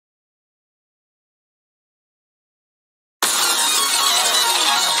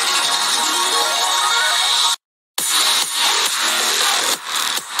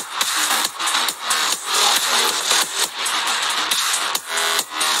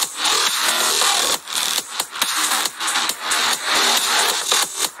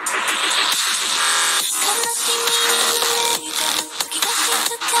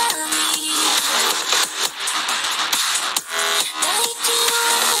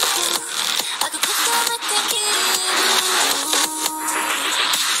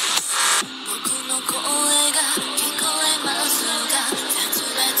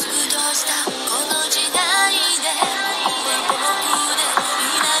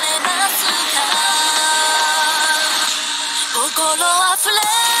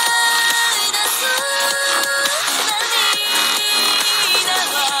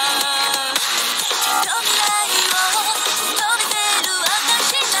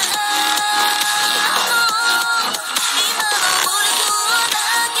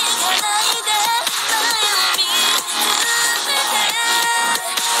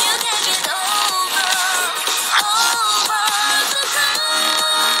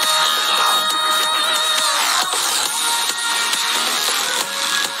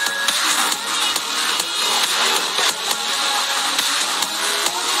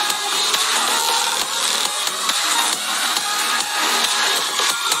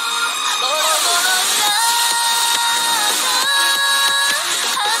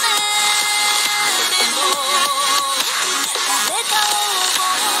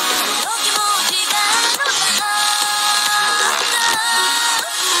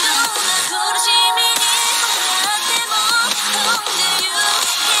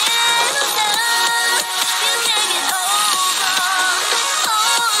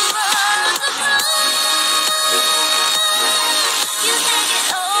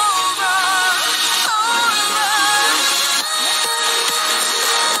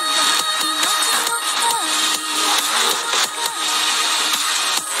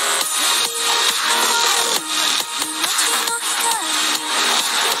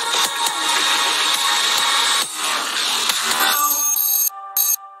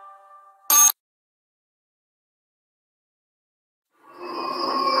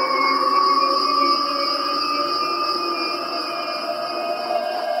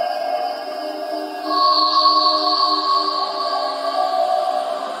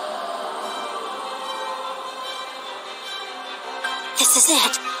This is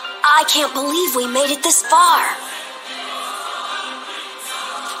it. I can't believe we made it this far.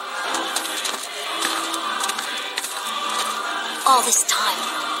 All this time,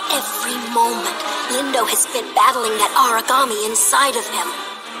 every moment, Lindo has been battling that origami inside of him.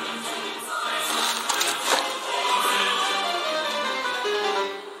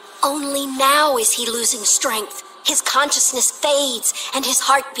 Only now is he losing strength. His consciousness fades and his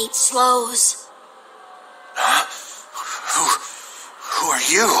heartbeat slows. Huh? Who are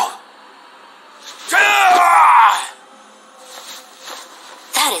you?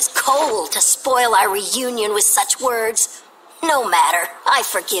 That is cold to spoil our reunion with such words. No matter, I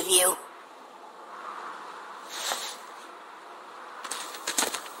forgive you.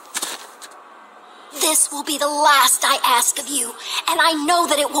 This will be the last I ask of you, and I know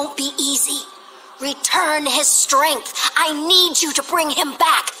that it won't be easy. Return his strength. I need you to bring him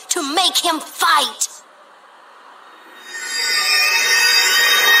back, to make him fight.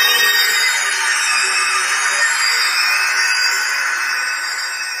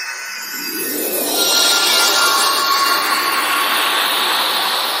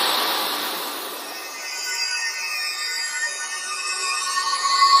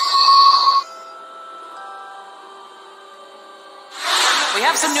 We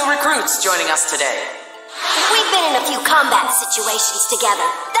have some new recruits joining us today. We've been in a few combat situations together.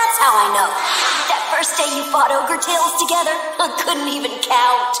 That's how I know. That first day you fought ogre tails together, I couldn't even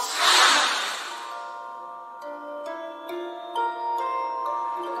count.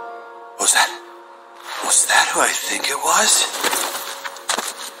 Was that who I think it was?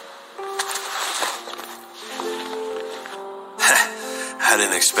 I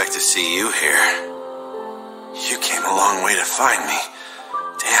didn't expect to see you here. You came a long way to find me.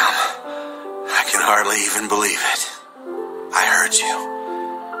 Damn, I can hardly even believe it. I heard you.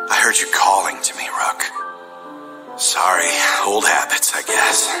 I heard you calling to me, Rook. Sorry, old habits, I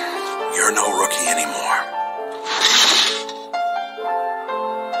guess. You're no rookie anymore.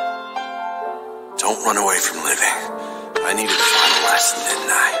 Don't run away from living. I needed a final lesson,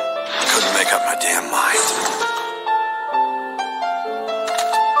 didn't I? Couldn't make up my damn mind.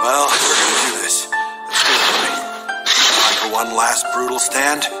 Well, we're gonna do this. Let's do it. Time for one last brutal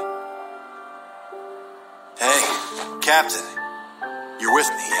stand? Hey, Captain. You're with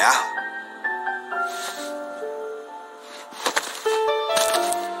me, yeah?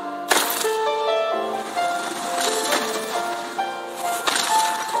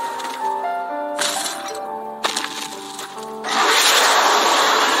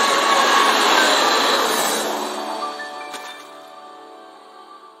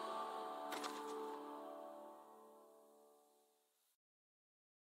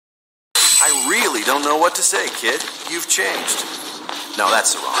 I really don't know what to say, kid. You've changed. No,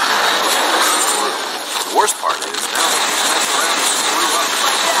 that's the wrong one. The worst part is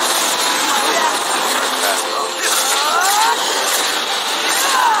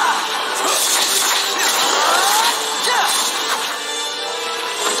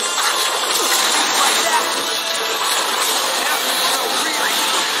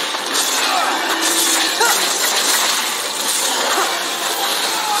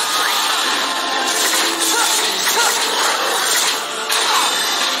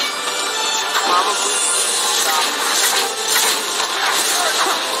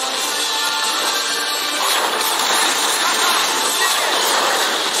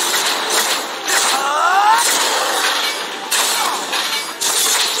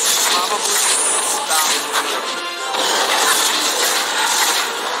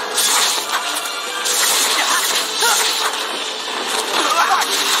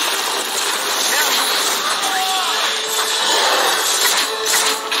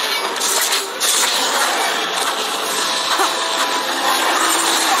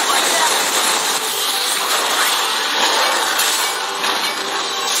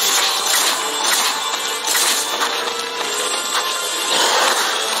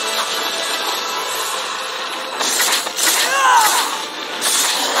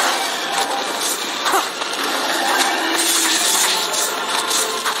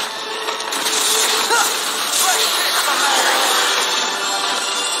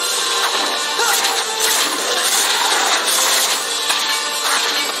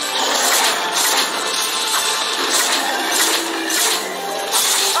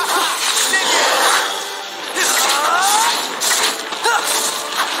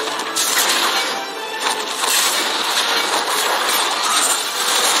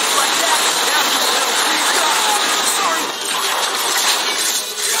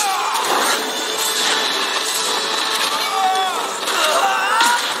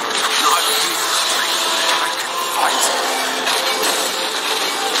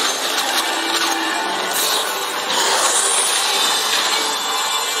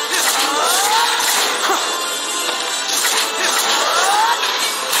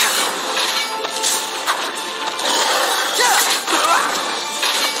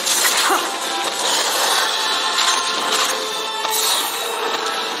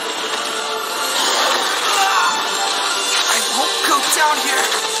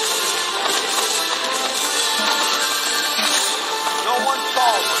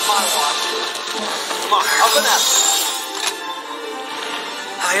Come on, up and up.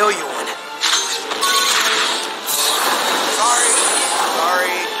 I owe you one.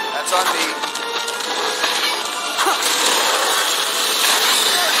 Sorry, that's on me.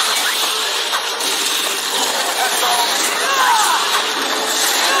 That's all.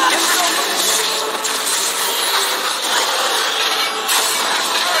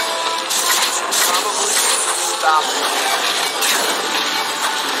 Probably stop it.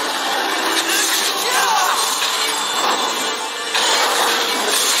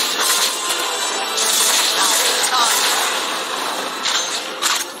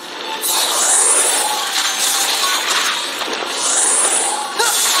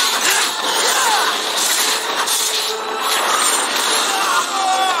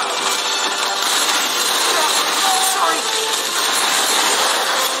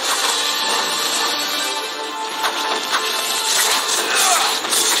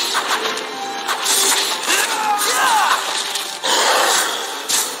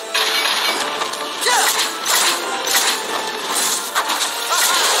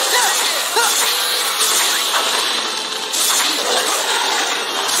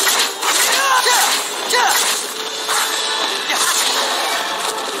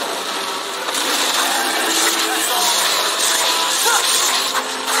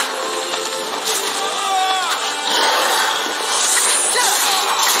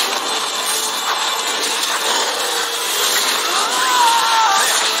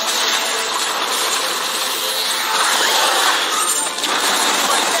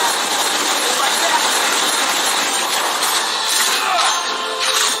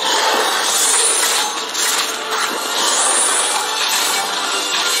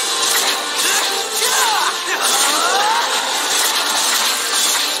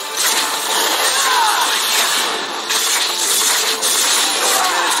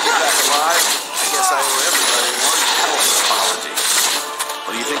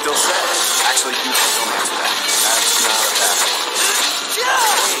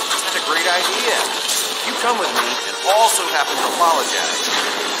 Come with me and also happen to apologize.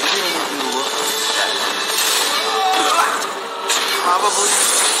 Probably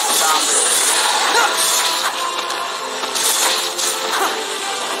stop it.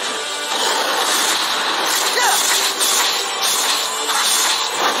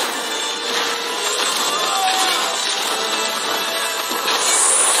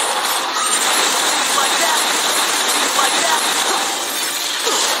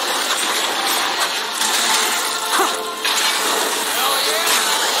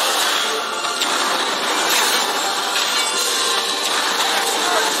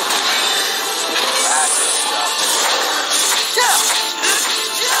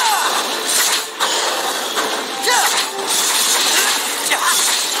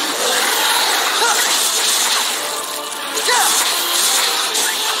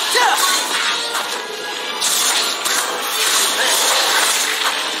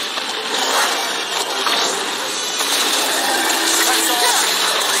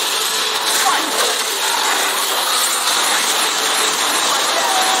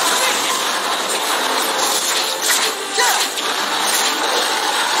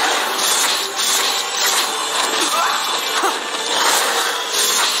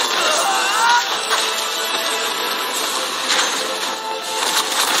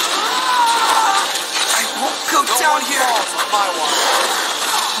 Down here. My one.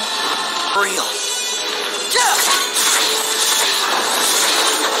 Real.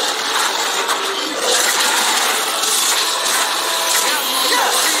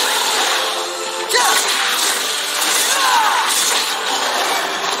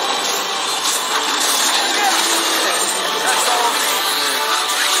 That's all.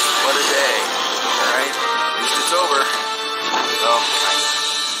 What a day. All right. At least it's over. So.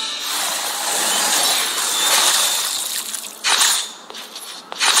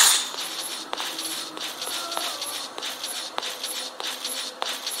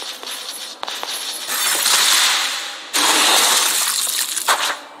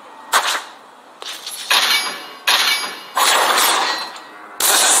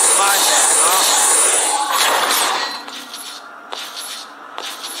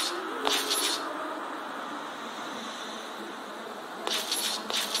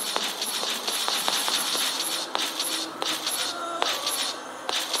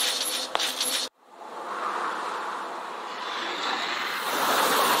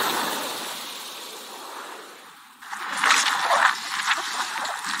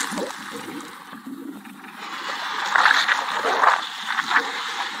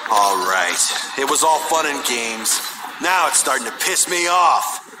 It was all fun and games. Now it's starting to piss me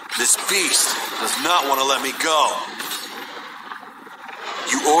off. This beast. does not want to let me go.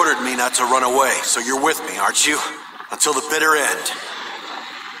 You ordered me not to run away, so you're with me, aren't you? Until the bitter end.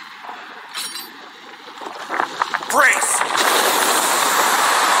 Brace!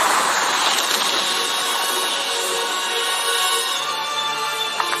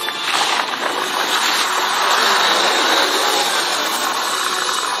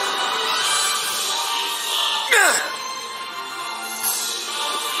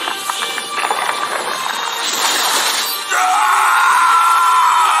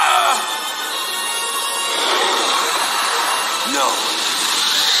 No.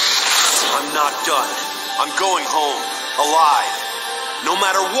 I'm not done. I'm going home, alive, no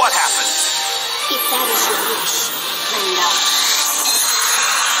matter what happens. If that is your wish, then no.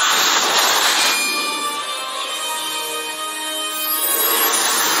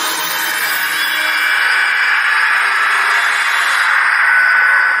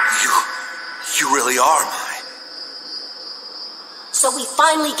 You really are mine. So we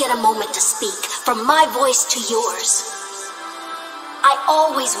finally get a moment to speak, from my voice to yours. I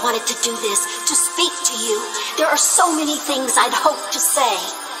always wanted to do this, to speak to you. There are so many things I'd hoped to say.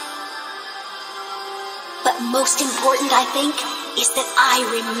 But most important, I think, is that I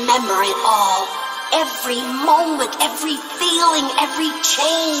remember it all. Every moment, every feeling, every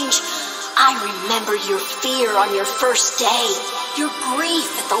change. I remember your fear on your first day, your grief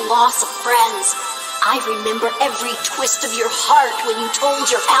at the loss of friends. I remember every twist of your heart when you told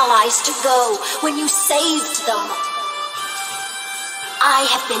your allies to go, when you saved them. I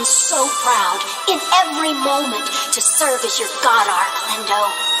have been so proud in every moment to serve as your god arc, Lindo.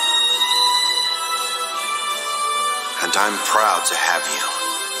 And I'm proud to have you.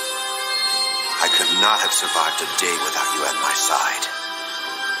 I could not have survived a day without you at my side.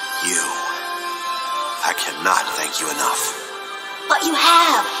 I cannot thank you enough. But you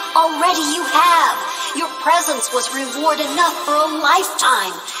have. Already you have. Your presence was reward enough for a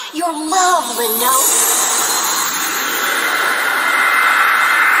lifetime. Your love, Lindo.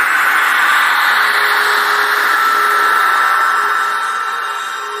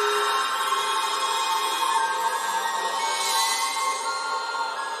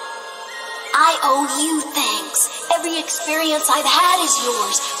 I owe you thanks. Every experience I've had is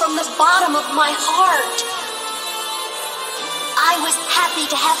yours, from the bottom of my heart. I was happy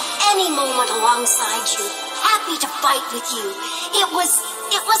to have any moment alongside you, happy to fight with you. It was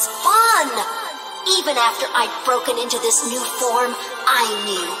fun. Even after I'd broken into this new form, I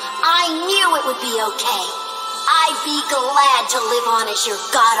knew it would be okay. I'd be glad to live on as your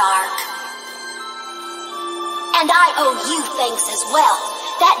god arc. And I owe you thanks as well.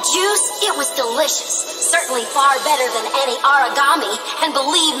 That juice, it was delicious. Certainly far better than any origami. And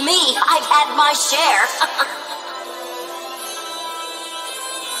believe me, I've had my share.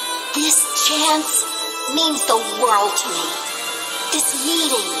 This chance means the world to me. This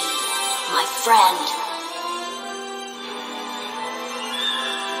meeting, my friend.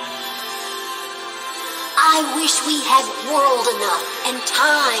 I wish we had world enough and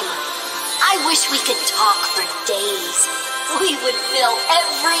time. I wish we could talk for days. We would fill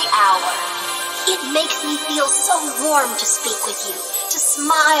every hour. It makes me feel so warm to speak with you, to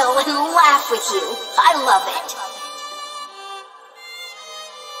smile and laugh with you. I love it.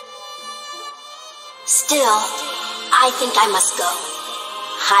 Still, I think I must go.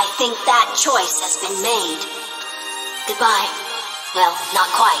 I think that choice has been made. Goodbye. Well,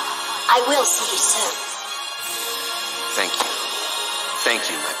 not quite. I will see you soon. Thank you. Thank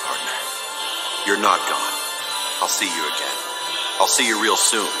you, my partner. You're not gone. I'll see you again. I'll see you real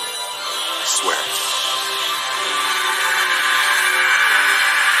soon. I swear it.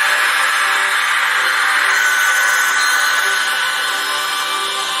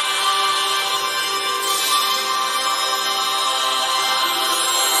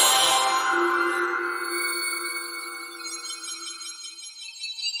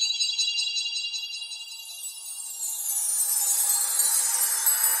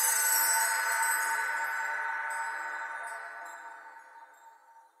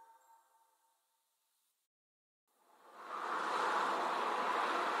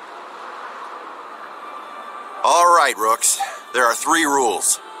 All right, Rooks. There are 3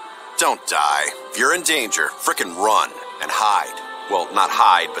 rules. Don't die. If you're in danger, frickin' run and hide. Well, not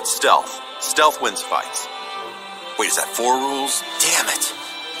hide, but stealth. Stealth wins fights. Wait, is that 4 rules? Damn it.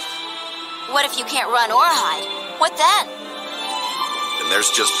 What if you can't run or hide? What then? Then there's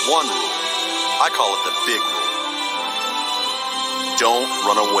just 1 rule. I call it the big rule. Don't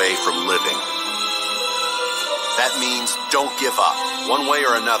run away from living. That means don't give up. One way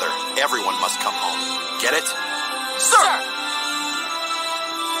or another, everyone must come home. Get it? Sir!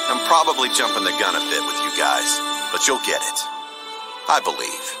 I'm probably jumping the gun a bit with you guys, but you'll get it. I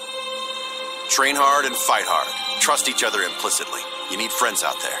believe. Train hard and fight hard. Trust each other implicitly. You need friends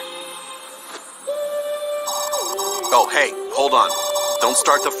out there. Oh, hey, hold on. Don't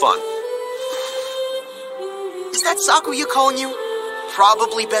start the fun. Is that Saku you calling you?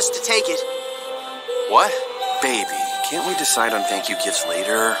 Probably best to take it. What? Baby, can't we decide on thank you gifts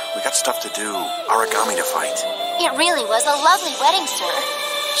later? We got stuff to do. Origami to fight. It really was a lovely wedding, sir.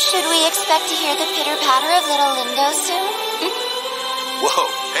 Should we expect to hear the pitter-patter of little Lindo soon? Whoa,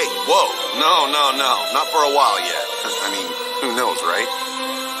 hey, whoa. No. Not for a while yet. I mean, who knows, right?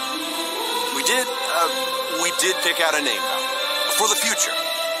 We did pick out a name, though. For the future.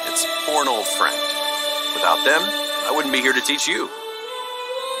 It's for an old friend. Without them, I wouldn't be here to teach you.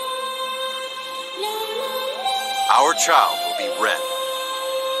 Our child will be Ren.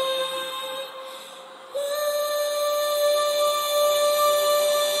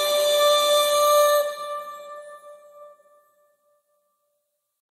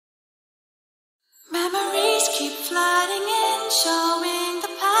 Memories keep flooding in, showing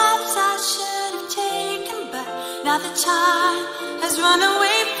the paths I should have taken, but now the time has run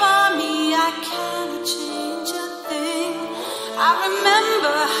away from me. I cannot change a thing. I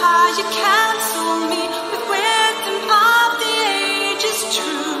remember how you canceled me with wisdom of the ages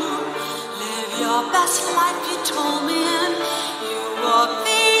true. Live your best life, you told me, and you walked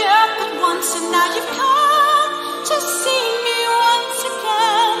the earth but once, and now you've come to see me once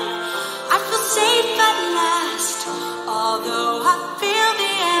again. I feel safe at last, although I feel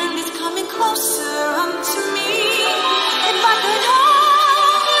the end is coming closer unto me. If I could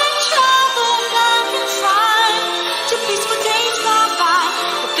only travel back in time to peaceful days gone by,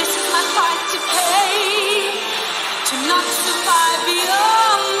 but this is my price to pay, to not survive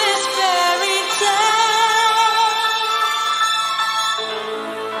beyond this very day.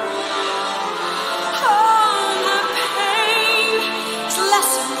 Oh, the pain is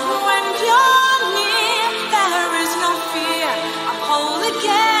lessened when you're near. There is no fear. I'm whole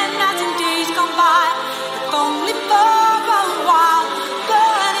again as in days gone by, if only for a while.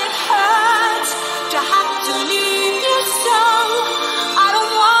 But it hurts to have to leave you so. I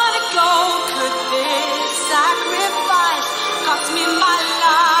don't want to go. Could this sacrifice cost me my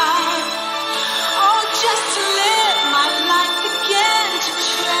life? Oh, just to live my life again, to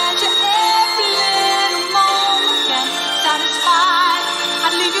treasure every little moment and satisfied.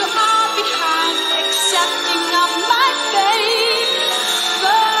 I'd leave you all behind, accepting of my fate.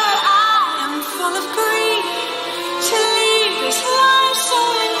 But I am full of grief to leave this life so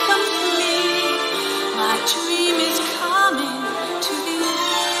incomplete. My dream is coming to the end.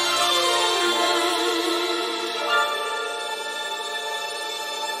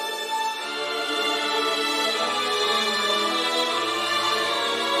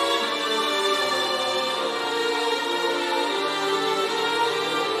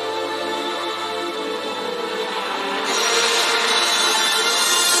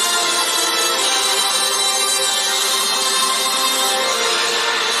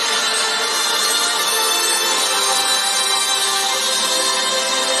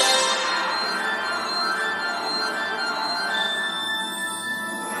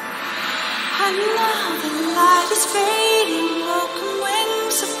 And now the light is fading, broken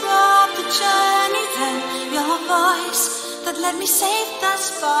wings have brought the journey. Then your voice that led me safe thus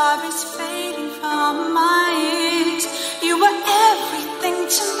far is fading from my ears. You were everything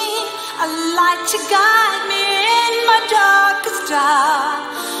to me, a light to guide me in my darkest hour.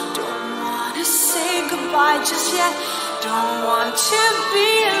 Don't want to say goodbye just yet, don't want to be